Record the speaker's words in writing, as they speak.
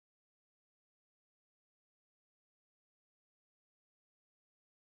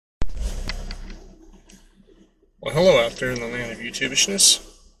Well, hello out there in the land of YouTubishness.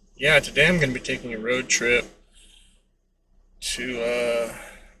 Yeah, today I'm going to be taking a road trip to a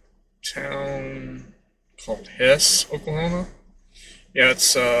town called Hess, Oklahoma. Yeah,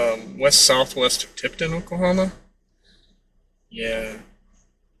 it's west-southwest of Tipton, Oklahoma. Yeah.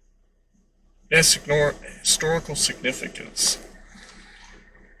 It has historical significance.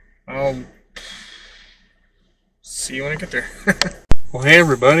 I'll see you when I get there. Well, hey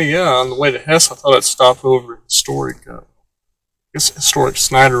everybody, yeah, on the way to Hess, I thought I'd stop over at historic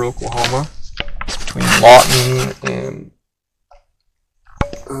Snyder, Oklahoma. It's between Lawton and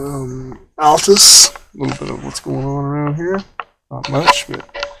Altus. A little bit of what's going on around here. Not much, but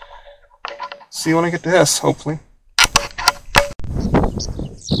see you when I get to Hess, hopefully.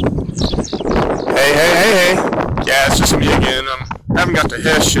 Hey. Yeah, it's just me again. I haven't got to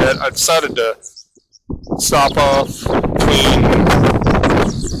Hess yet. I decided to stop off between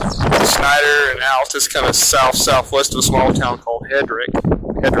Snyder and Altus, kind of southwest of a small town called Hedrick.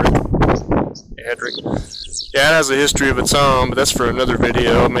 Yeah, it has a history of its own, but that's for another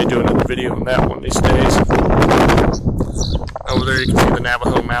video. I may do another video on that one these days. Over there you can see the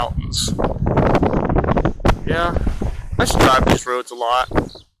Navajo Mountains. Yeah, I should drive these roads a lot.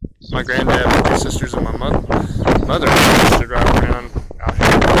 My granddad, my two sisters, and my mother used to drive around out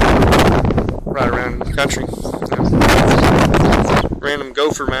here, right around the country. Random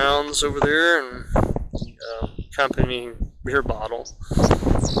gopher mounds over there, and company beer bottle.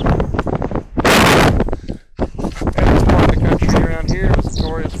 And this part of the country around here is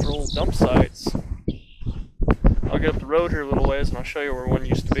notorious for old dump sites. I'll get up the road here a little ways and I'll show you where one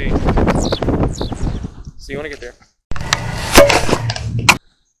used to be. See you when I get there.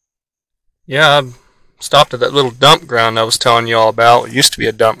 Yeah, I stopped at that little dump ground I was telling you all about. It used to be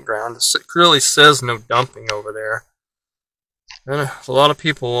a dump ground. It clearly says no dumping over there. And a lot of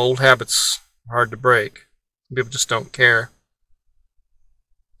people, old habits are hard to break. People just don't care.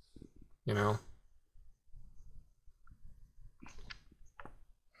 You know.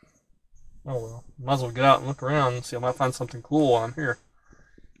 Oh well, might as well get out and look around and see if I might find something cool while I'm here.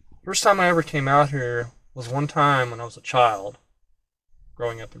 First time I ever came out here was one time when I was a child,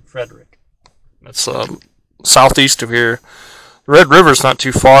 growing up in Frederick. That's southeast of here. The Red River's not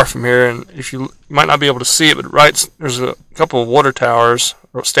too far from here, and you might not be able to see it, but there's a couple of water towers,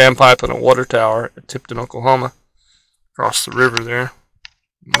 a standpipe and a water tower at Tipton, Oklahoma, across the river there.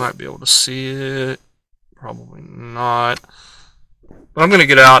 You might be able to see it, probably not. But I'm going to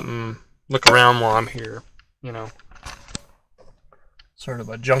get out and look around while I'm here, you know. Sort of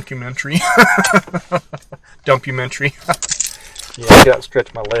a junkumentary. Dumpumentary. Yeah, I got to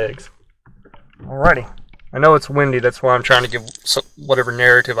stretch my legs. Alrighty. I know it's windy, that's why I'm trying to give whatever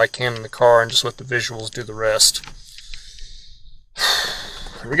narrative I can in the car and just let the visuals do the rest.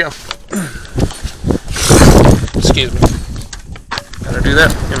 Here we go. Excuse me. Gotta do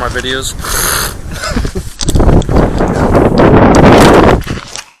that in my videos.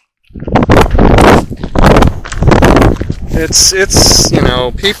 It's you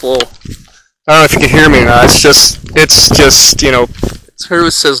know, people, I don't know if you can hear me now, it's just, you know, here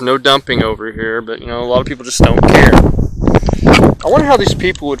it says no dumping over here, but you know, a lot of people just don't care. I wonder how these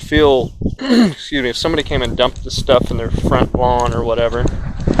people would feel, excuse me, if somebody came and dumped this stuff in their front lawn or whatever.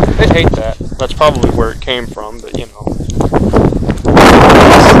 They'd hate that. That's probably where it came from, but you know.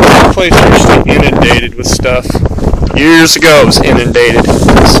 This place used to be inundated with stuff. Years ago it was inundated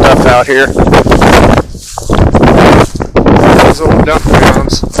with stuff out here. Those old dump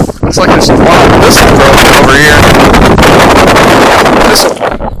grounds. Looks like there's a lot of this broken over here.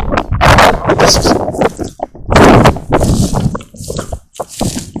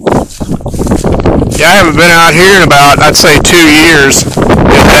 Yeah, I haven't been out here in about, I'd say, 2 years. Look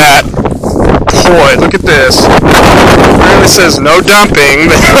at that. Boy, look at this. It really says no dumping,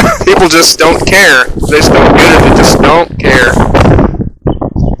 but people just don't care. They just don't get it, they just don't care.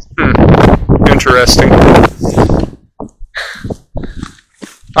 Interesting.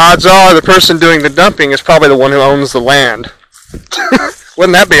 Odds are the person doing the dumping is probably the one who owns the land.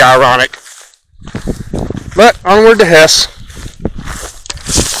 Wouldn't that be ironic? But onward to Hess.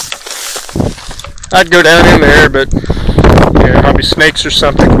 I'd go down in there, but yeah, probably snakes or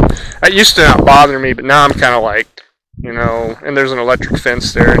something. That used to not bother me, but now I'm kind of like, you know, and there's an electric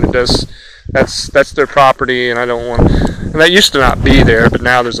fence there, and it does. That's their property, and I don't want. And that used to not be there, but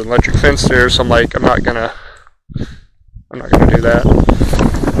now there's an electric fence there, so I'm like, I'm not gonna do that.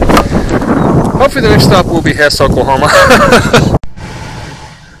 Hopefully the next stop will be Hess, Oklahoma.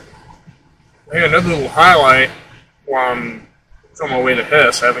 Hey, another little highlight while I'm on my way to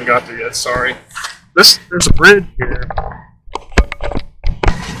Hess. I haven't got there yet, sorry. There's a bridge here.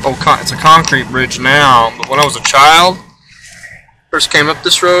 it's a concrete bridge now, but when I was a child, first came up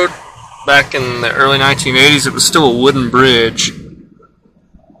this road back in the early 1980s, it was still a wooden bridge.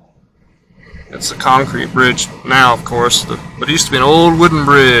 It's a concrete bridge now, of course, but it used to be an old wooden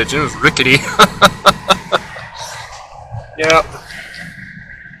bridge, and it was rickety. Yep.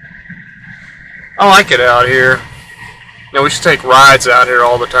 I like it out here. You know, we used to take rides out here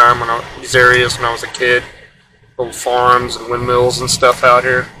all the time these areas when I was a kid. Little farms and windmills and stuff out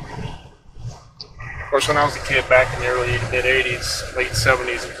here. Of course, when I was a kid back in the early mid 80s, late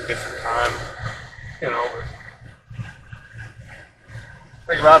 70s, it was a different time. You know,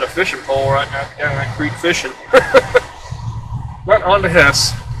 think about a fishing pole right now down that creek fishing. But on to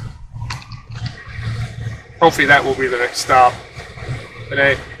Hess. Hopefully that will be the next stop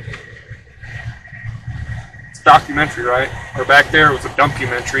today. It's a documentary, right? Or back there it was a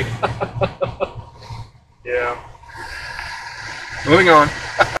dumpumentary. Yeah. Moving on.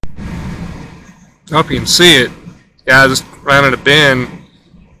 I hope you can see it. Yeah, I just ran at a bend.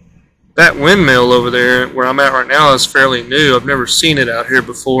 That windmill over there where I'm at right now is fairly new. I've never seen it out here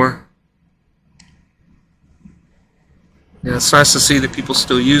before. Yeah, it's nice to see that people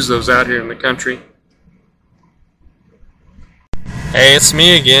still use those out here in the country. Hey, it's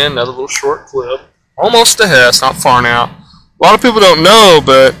me again, another little short clip. Almost to Hess, not far now. A lot of people don't know,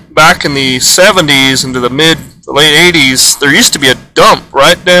 but back in the 70s into the late 80s, there used to be a dump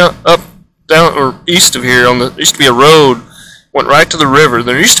right down or east of here. There used to be a road, went right to the river.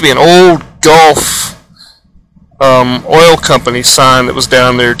 There used to be an old Gulf oil company sign that was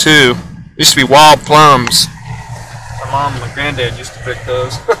down there too. It used to be Wild Plums. My mom and my granddad used to pick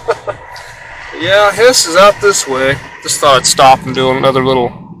those. Yeah, Hess is out this way. Just thought I'd stop and do another little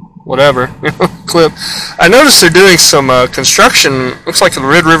whatever clip. I noticed they're doing some construction. Looks like the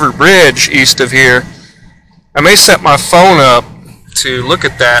Red River Bridge east of here. I may set my phone up to look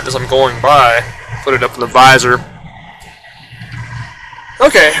at that as I'm going by. Put it up in the visor.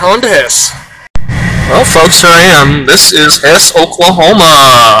 Okay, on to Hess. Well, folks, here I am. This is Hess,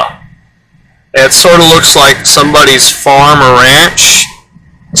 Oklahoma. It sort of looks like somebody's farm or ranch,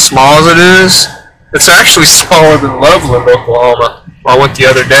 as small as it is. It's actually smaller than Loveland, Oklahoma. I went the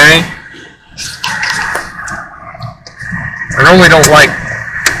other day. I normally don't like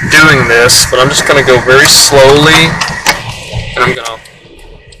doing this, but I'm just going to go very slowly, and I'm going to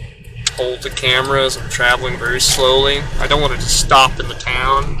hold the camera as I'm traveling very slowly. I don't want to just stop in the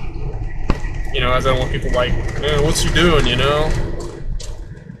town, you know, as I don't want people like, hey, what's he doing, you know?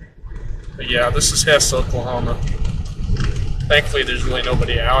 But yeah, this is Hess, Oklahoma. Thankfully, there's really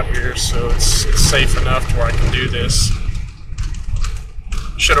nobody out here, so it's safe enough to where I can do this.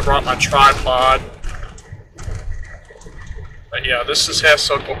 Should have brought my tripod. But yeah, this is Hess,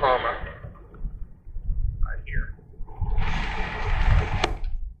 Oklahoma. Right here.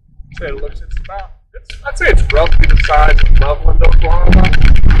 I'd say it's roughly the size of Loveland, Oklahoma.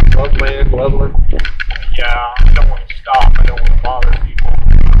 Loveland. Yeah, I don't want to stop. I don't want to bother people.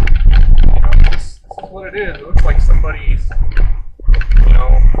 You know, this is what it is. It looks like somebody's, you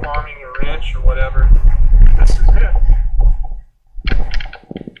know, farming a ranch or whatever. This is it.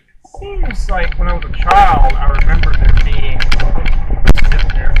 It seems like when I was a child, I remember there being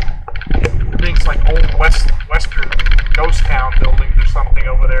like old western ghost town buildings or something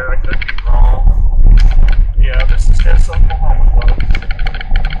over there. I could be wrong. Yeah, this is Hess, Oklahoma, folks.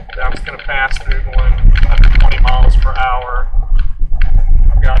 I'm just going to pass through going under 20 miles per hour.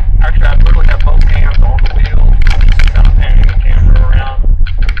 I literally have both hands on the wheel. I'm just kind of panning the camera around,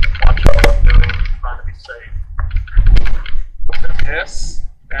 watching what I'm doing, trying to be safe. There's Hess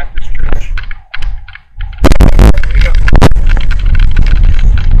Baptist Church. There you go.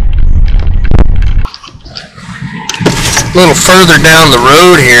 A little further down the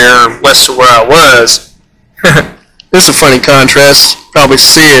road here, west of where I was. This is a funny contrast. Probably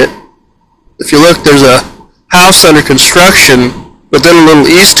see it. If you look, there's a house under construction, but then a little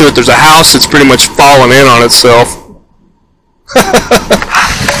east to it, there's a house that's pretty much fallen in on itself.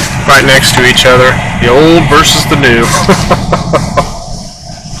 Right next to each other. The old versus the new.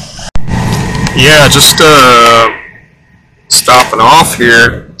 Yeah, just stopping off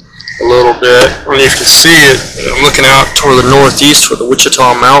here a little bit. I don't know if you can see it. I'm looking out toward the northeast with the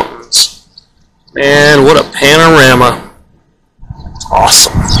Wichita Mountains. Man, what a panorama.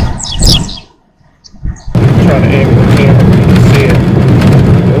 Awesome. Try to angle the camera so you can see it.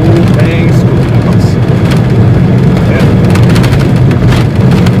 Old dang schoolhouse. Yeah.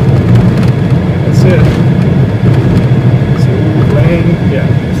 That's it. It's old Lane. Yeah,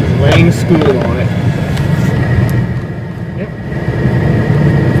 this is Lane School on it. Yep.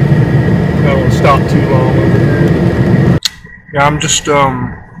 I don't want to stop too long over there. Yeah, I'm just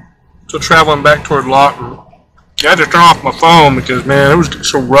So traveling back toward Lawton, I had to turn off my phone because, man, it was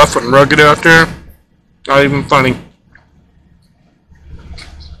so rough and rugged out there. Not even funny.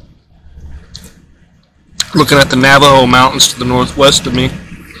 Looking at the Navajo Mountains to the northwest of me.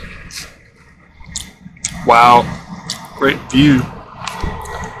 Wow, great view.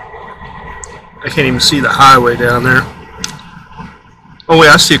 I can't even see the highway down there. Oh wait,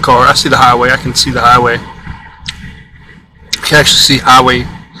 I see a car. I see the highway. I can see the highway. I can actually see Highway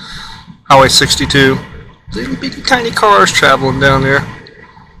 62. Little bitty tiny cars traveling down there.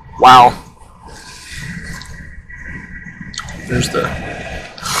 Wow. There's the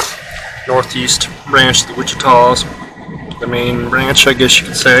northeast branch of the Wichitas. The main ranch, I guess you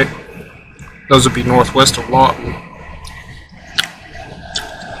could say. Those would be northwest of Lawton.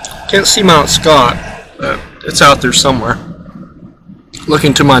 Can't see Mount Scott, but it's out there somewhere.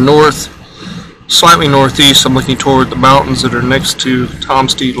 Looking to my north, slightly northeast, I'm looking toward the mountains that are next to Tom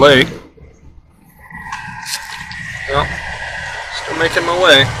Steed Lake. Well, still making my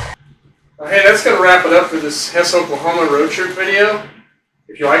way. Hey, that's going to wrap it up for this Hess, Oklahoma road trip video.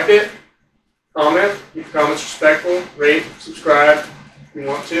 If you liked it, comment, keep your comments respectful, rate, subscribe if you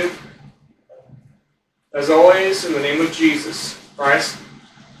want to. As always, in the name of Jesus Christ,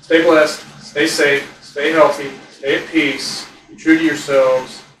 stay blessed, stay safe, stay healthy, stay at peace, be true to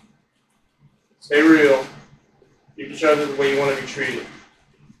yourselves, stay real, treat each other the way you want to be treated.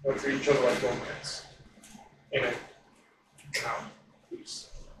 Don't treat each other like doormats. Amen. Peace.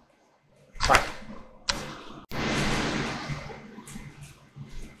 Bye.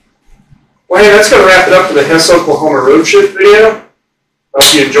 Well, hey, that's going to wrap it up for the Hess, Oklahoma road trip video.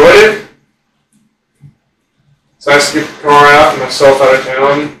 Hope you enjoyed it. It's nice to get the car out and myself out of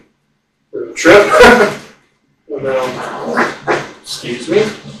town for the trip. And, excuse me.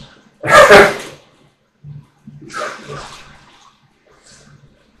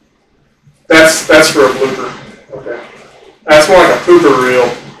 That's for a blooper. Okay. That's more like a pooper reel.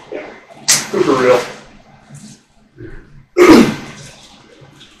 Yeah. Pooper reel.